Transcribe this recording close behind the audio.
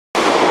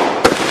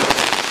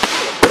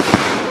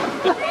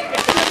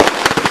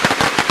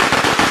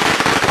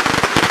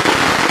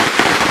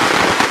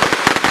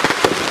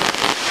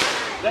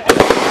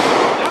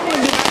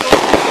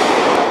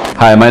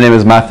Hi, my name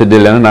is Matthew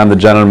Dillon and I'm the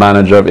General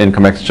Manager of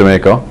Intcomex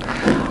Jamaica.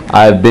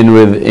 I've been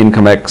with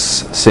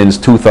Intcomex since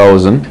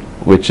 2000,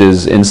 which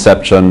is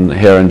inception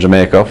here in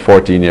Jamaica,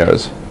 14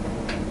 years.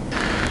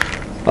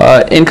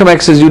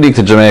 Intcomex is unique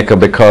to Jamaica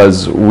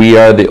because we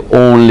are the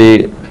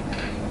only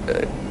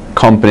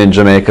company in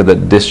Jamaica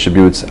that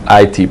distributes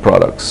IT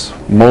products.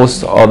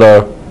 Most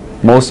other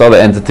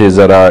entities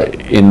that are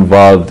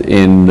involved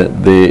in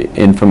the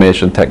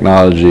information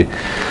technology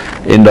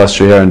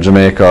industry here in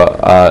Jamaica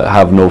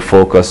have no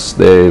focus.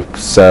 They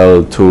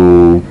sell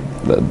to,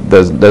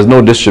 there's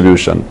no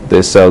distribution.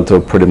 They sell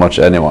to pretty much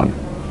anyone.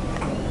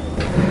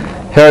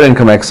 Here at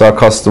Intcomex, our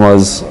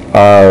customers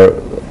are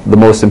the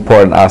most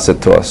important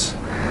asset to us.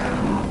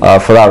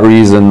 For that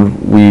reason,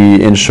 we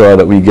ensure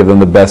that we give them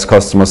the best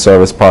customer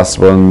service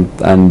possible,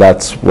 and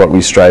that's what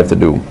we strive to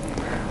do.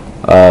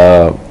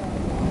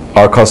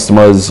 Our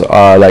customers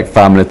are like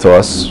family to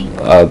us.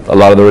 A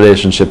lot of the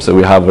relationships that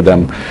we have with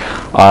them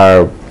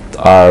are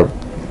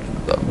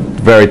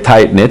very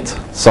tight-knit.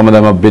 Some of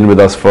them have been with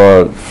us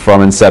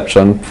from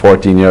inception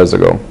 14 years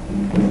ago.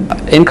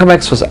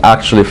 Intcomex was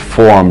actually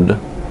formed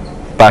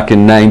back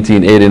in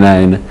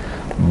 1989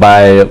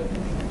 by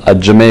a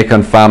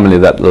Jamaican family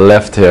that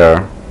left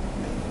here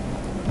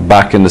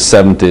back in the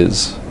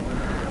 70s,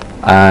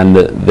 and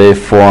they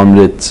formed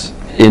it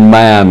in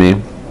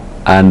Miami,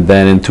 and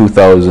then in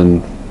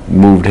 2000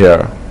 moved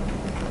here.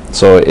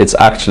 So it's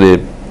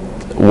actually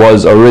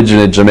was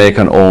originally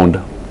Jamaican owned.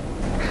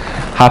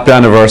 Happy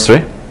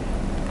anniversary.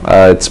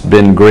 It's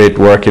been great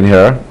working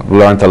here. I've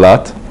learned a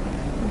lot.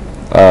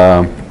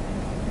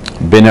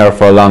 Been here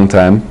for a long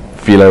time.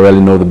 Feel I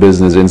really know the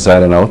business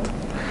inside and out.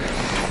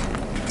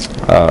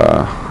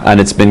 And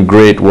it's been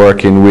great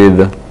working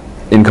with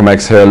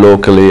Intcomex here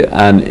locally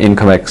and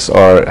Intcomex,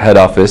 our head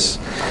office.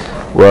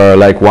 We're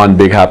like one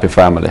big happy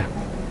family.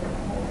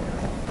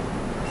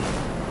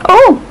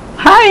 Oh,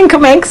 hi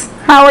Intcomex.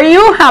 How are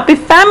you? Happy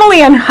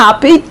family and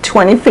happy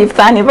 25th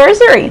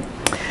anniversary.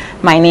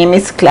 My name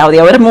is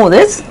Claudia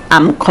Bermudez.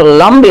 I'm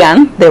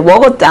Colombian de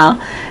Bogota,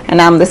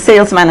 and I'm the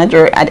sales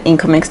manager at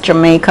Intcomex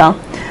Jamaica.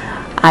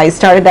 I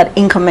started at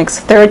Intcomex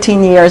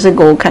 13 years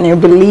ago. Can you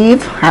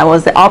believe? I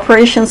was the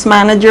operations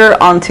manager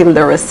until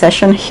the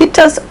recession hit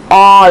us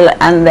all,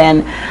 and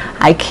then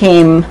I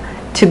came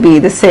to be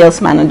the sales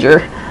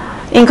manager.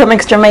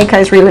 Intcomex Jamaica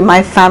is really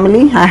my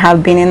family. I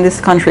have been in this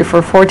country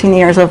for 14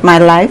 years of my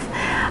life,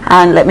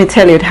 and let me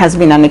tell you, it has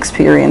been an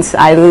experience.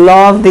 I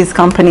love this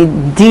company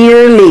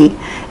dearly.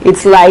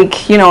 It's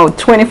like, you know,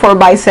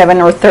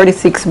 24/7 or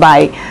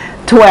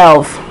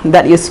 36/12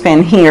 that you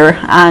spend here,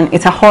 and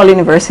it's a whole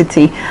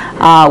university.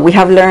 We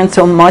have learned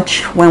so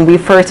much when we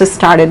first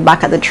started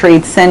back at the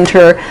trade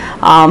center,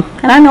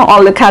 and I know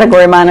all the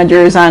category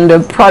managers and the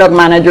product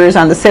managers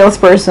and the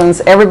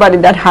salespersons, everybody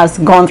that has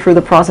gone through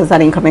the process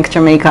at Intcomex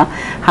Jamaica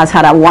has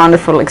had a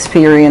wonderful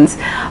experience.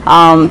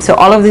 So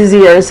all of these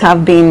years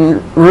have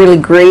been really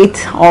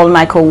great. All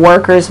my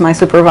co-workers, my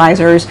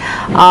supervisors,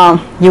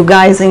 you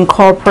guys in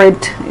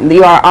corporate,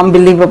 you are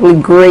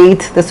unbelievably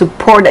great. The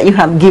support that you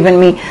have given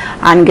me,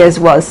 and guess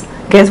what?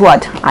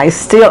 I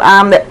still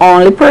am the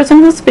only person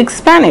who speaks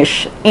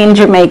Spanish in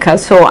Jamaica.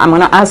 So I'm going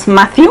to ask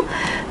Matthew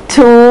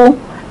to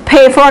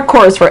pay for a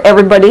course for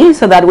everybody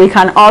so that we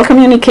can all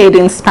communicate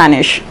in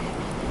Spanish.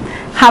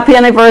 Happy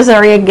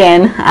anniversary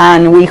again,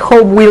 and we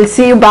hope we'll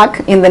see you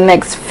back in the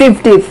next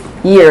 50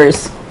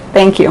 years.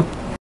 Thank you.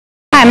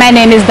 Hi, my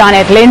name is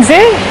Donette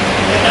Lindsay.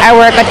 I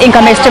work at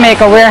Intcomex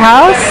Jamaica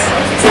warehouse.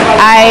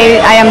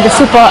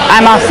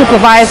 I'm a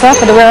supervisor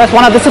for the warehouse,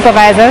 one of the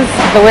supervisors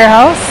of the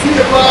warehouse.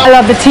 I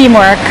love the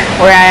teamwork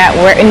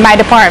we're in my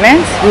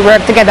department. We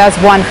work together as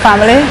one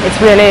family.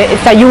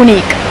 It's a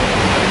unique.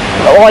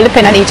 We all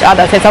depend on each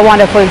other, so it's a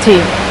wonderful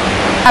team.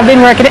 I've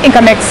been working at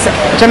Intcomex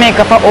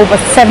Jamaica for over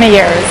 7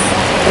 years.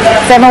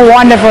 7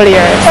 wonderful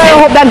years. So I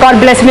hope that God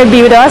blessing will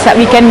be with us, that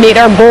we can meet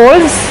our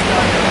goals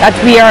that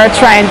we are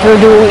trying to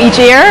do each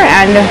year,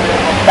 and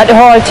that the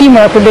whole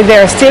teamwork will be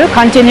there still,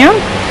 continue.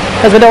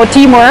 Because without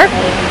teamwork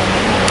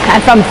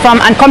and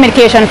and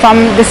communication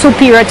from the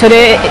superior to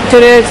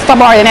the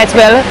subordinates,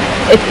 well,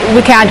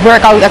 we can't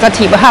work out as a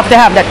team. We have to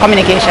have that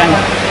communication.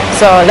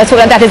 So let's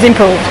hope that is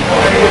improved.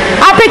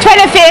 Happy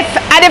 25th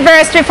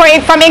anniversary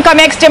from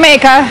Intcomex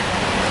Jamaica.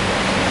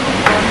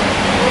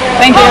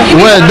 Thank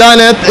you. Well,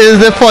 Donette is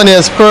the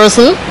funniest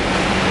person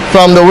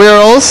from the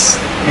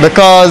warehouse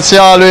because she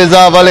always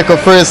have a little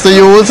phrase to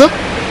use.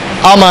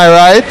 Am I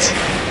right?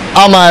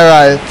 Am I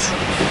right?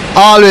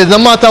 Always, no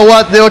matter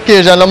what the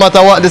occasion, no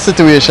matter what the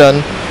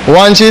situation,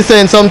 once she's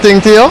saying something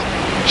to you,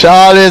 she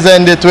always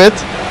end it with,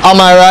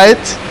 am I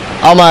right?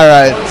 Am I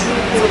right?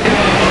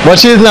 But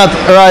she's not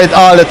right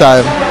all the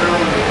time.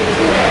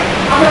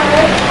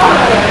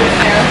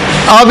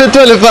 I've been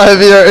 25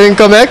 years in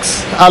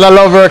Intcomex, and I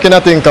love working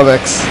at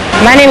Intcomex.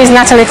 My name is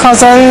Natalie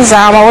Cousins.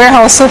 I'm a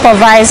warehouse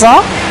supervisor.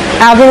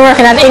 I've been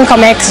working at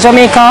Intcomex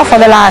Jamaica for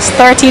the last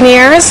 13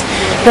 years.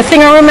 The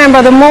thing I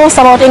remember the most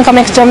about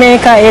Intcomex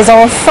Jamaica is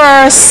our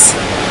first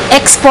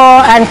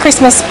expo and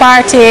Christmas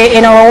party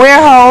in our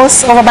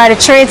warehouse over by the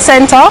trade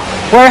center,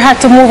 where we had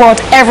to move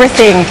out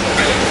everything.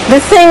 The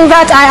thing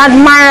that I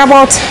admire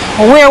about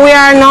where we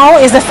are now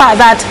is the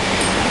fact that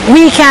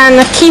we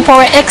can keep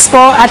our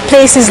expo at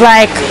places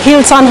like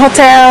Hilton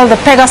Hotel, the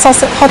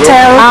Pegasus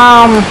Hotel.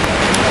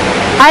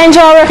 I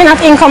enjoy working at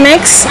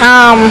Intcomex.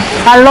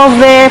 I love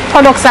the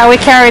products that we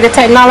carry, the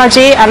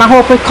technology, and I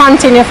hope we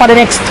continue for the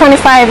next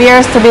 25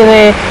 years to be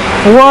the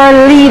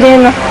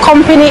world-leading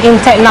company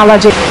in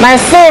technology. My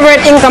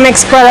favorite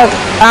Intcomex product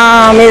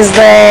is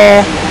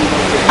the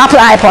Apple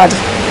iPod.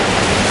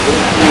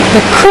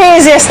 The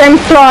craziest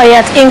employee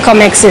at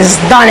Intcomex is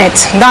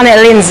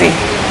Donette Lindsay.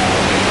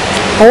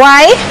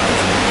 Why?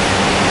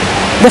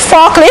 The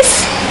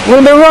forklift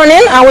will be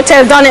running and we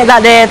tell Donette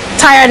that the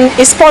tire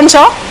is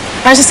punctured.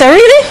 And she said,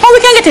 really? How we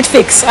can get it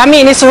fixed? I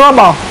mean, it's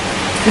rubber.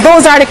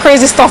 Those are the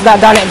crazy stuff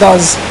that Donette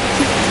does.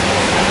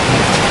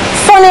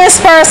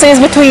 Funniest person is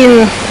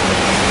between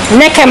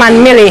Nekem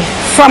and Millie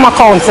from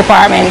accounts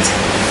department.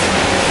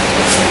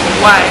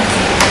 Why?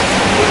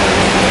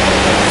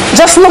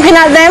 Just looking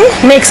at them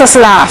makes us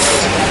laugh.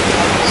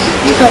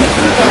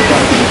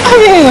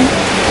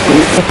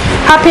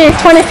 Happy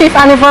 25th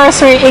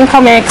anniversary,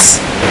 Intcomex.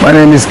 My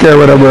name is Kerr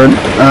Wedderburn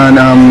and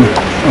I'm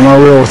a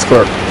warehouse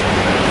clerk.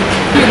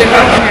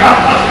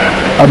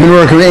 I've been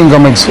working with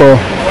Intcomex for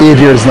 8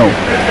 years now.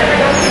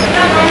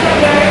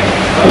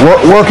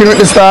 Working with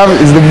the staff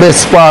is the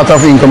best part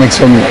of Intcomex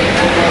for me.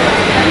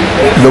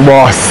 The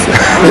boss,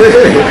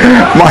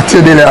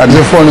 Matthew Dillard,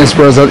 the funniest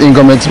person at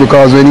Intcomex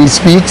because when he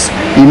speaks,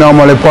 he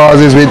normally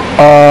pauses with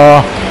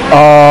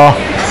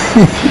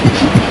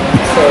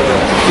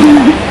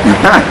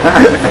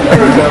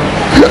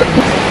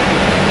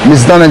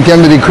Miss Donnan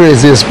can be the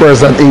craziest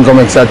person at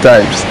Intcomex at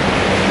times.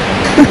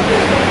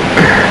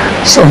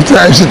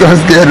 Sometimes she does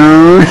get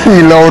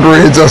really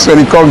outrageous when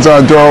it comes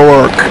on to our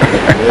work.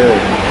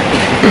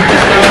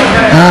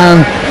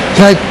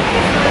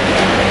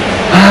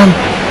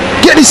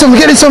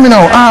 Get this on me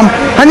now.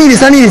 I need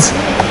this. I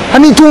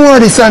need 2 more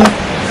of this, and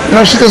you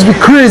know, she just be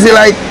crazy,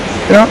 like,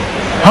 you know,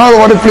 all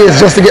over the place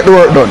just to get the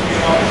work done.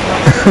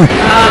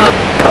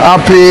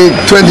 Happy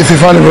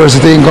 25th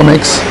anniversary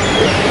Intcomex.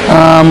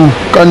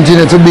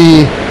 Continue to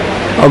be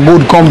a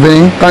good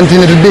company.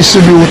 Continue to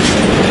distribute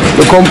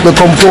the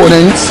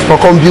components for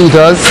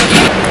computers.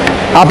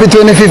 Happy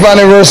 25th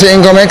anniversary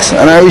Intcomex,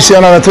 and I wish you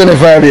another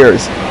 25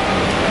 years.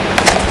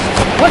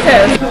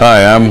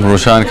 Hi, I'm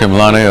Roshan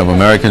Kimlani of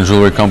American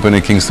Jewelry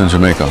Company, Kingston,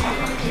 Jamaica.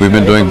 We've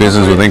been doing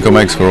business with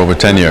Intcomex for over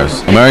 10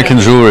 years. American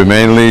Jewelry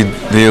mainly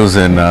deals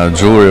in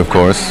jewelry, of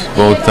course,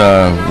 both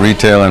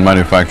retail and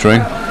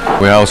manufacturing.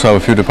 We also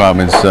have a few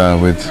departments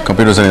with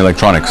computers and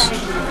electronics,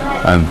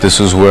 and this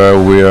is where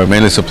we are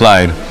mainly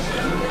supplied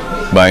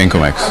by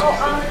Intcomex.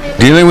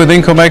 Dealing with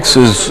Intcomex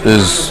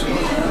is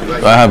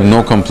I have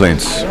no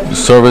complaints. The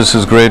service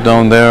is great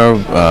down there,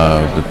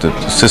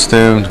 the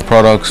system, the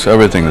products,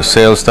 everything, the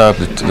sales staff,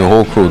 the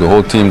whole crew, the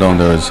whole team down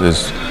there is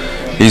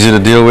easy to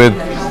deal with.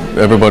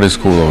 Everybody's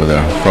cool over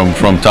there,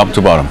 from top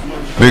to bottom.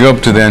 Big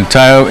up to the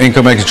entire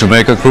Intcomex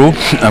Jamaica crew,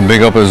 and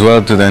big up as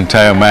well to the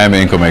entire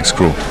Miami Intcomex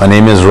crew. My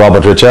name is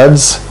Robert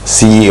Richards,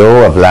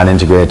 CEO of LAN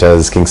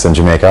Integrators, Kingston,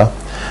 Jamaica.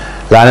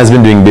 LAN has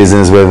been doing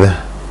business with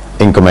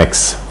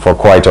Intcomex for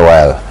quite a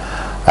while.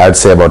 I'd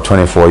say about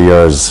 24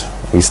 years.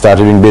 We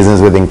started doing business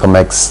with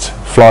Intcomex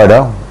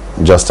Florida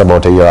just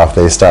about a year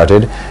after they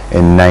started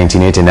in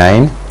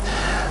 1989.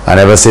 And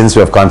ever since,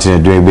 we have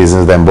continued doing business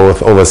with them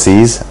both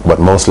overseas, but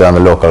mostly on the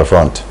local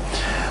front.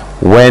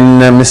 When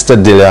Mr.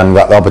 Dillon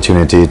got the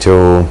opportunity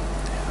to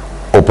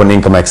open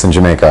Intcomex in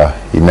Jamaica,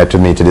 he met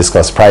with me to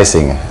discuss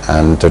pricing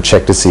and to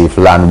check to see if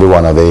LAN would be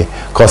one of the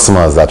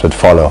customers that would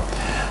follow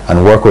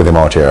and work with him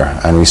out here.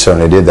 And we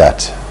certainly did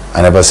that.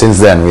 And ever since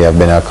then, we have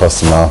been a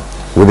customer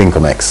with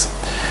Intcomex.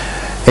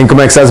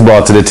 Intcomex has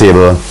brought to the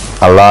table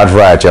a large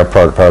variety of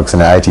products in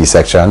the IT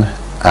section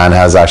and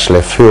has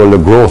actually fueled the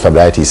growth of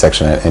the IT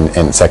section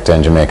in sector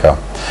in Jamaica.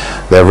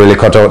 They've really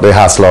cut out the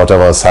hassle out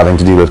of us having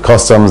to deal with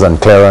customs and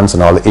clearance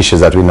and all the issues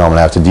that we normally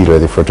have to deal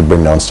with if we're to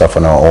bring down stuff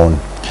on our own.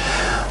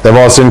 They've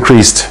also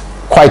increased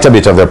quite a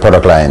bit of their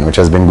product line, which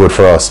has been good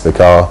for us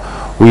because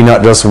we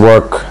not just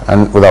work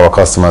with our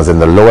customers in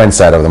the low-end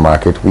side of the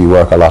market, we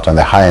work a lot on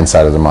the high-end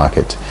side of the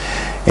market.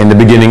 In the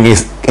beginning,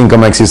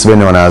 Intcomex used to be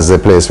known as a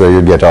place where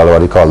you get all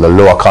what you call the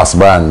lower cost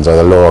brands or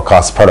the lower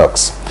cost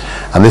products.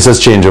 And this has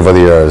changed over the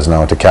years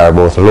now to carry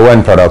both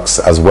low-end products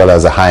as well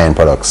as the high-end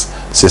products.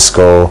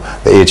 Cisco,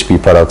 the HP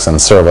products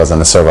and servers and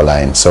the server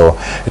line. So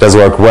it has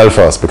worked well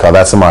for us because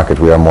that's the market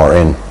we are more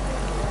in.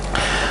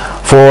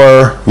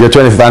 For your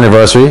 25th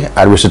anniversary,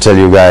 I wish to tell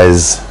you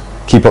guys,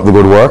 keep up the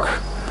good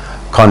work.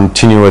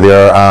 Continue with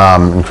your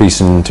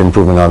increasing to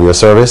improving of your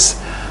service.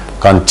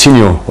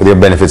 Continue with your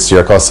benefits to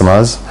your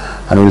customers,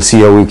 and we'll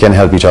see how we can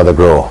help each other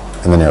grow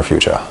in the near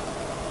future.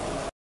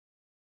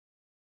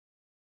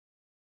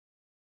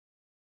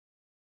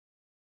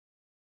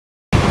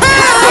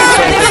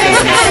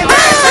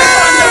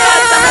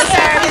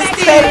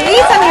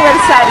 Feliz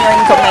aniversario,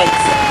 Intcomex.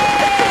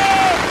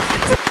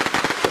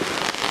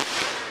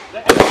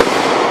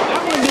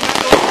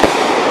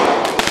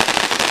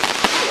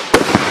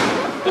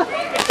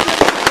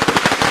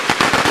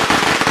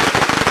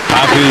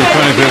 Happy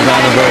 25th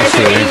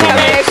anniversary,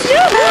 Intcomex.